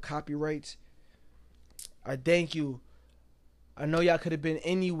don't want no copyrights. I thank you. I know y'all could have been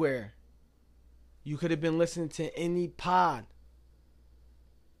anywhere. You could have been listening to any pod.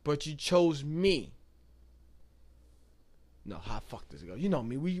 But you chose me. No, how fuck does it go? You know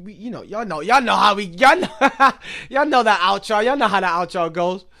me. We you know, y'all know how we y'all know the outro. Y'all know how the outro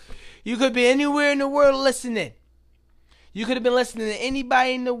goes. You could be anywhere in the world listening. You could have been listening to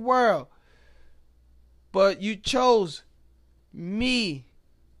anybody in the world. But you chose me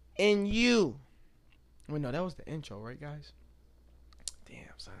and you. Wait, no, that was the intro, right, guys?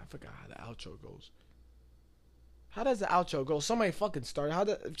 Damn, son, I forgot how the outro goes. How does the outro go? Somebody fucking start.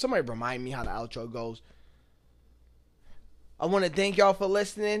 Somebody remind me how the outro goes. I want to thank y'all for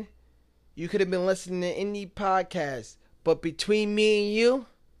listening. You could have been listening to any podcast, but between me and you,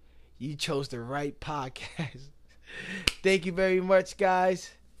 you chose the right podcast. Thank you very much,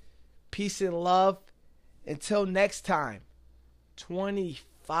 guys. Peace and love. Until next time,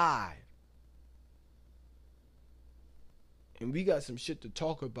 25. And we got some shit to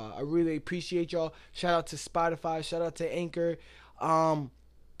talk about. I really appreciate y'all. Shout out to Spotify. Shout out to Anchor.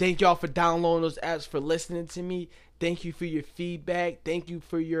 Thank y'all for downloading those apps, for listening to me. Thank you for your feedback. Thank you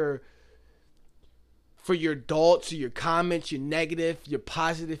for your thoughts, your comments, your negative, your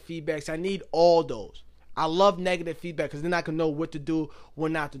positive feedbacks. I need all those. I love negative feedback because then I can know what to do,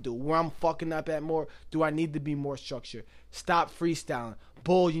 what not to do. Where I'm fucking up at more, do I need to be more structured? Stop freestyling.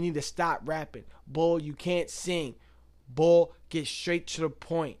 Bull, you need to stop rapping. Bull, you can't sing. Bull, get straight to the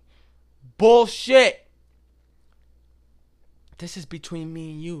point. Bullshit. This is between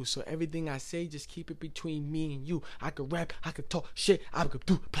me and you, so everything I say, just keep it between me and you. I could rap, I could talk shit, I could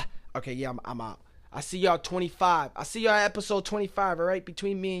do blah. Okay, yeah, I'm out. I see y'all 25. I see y'all at episode 25, all right?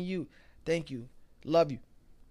 Between me and you. Thank you. Love you.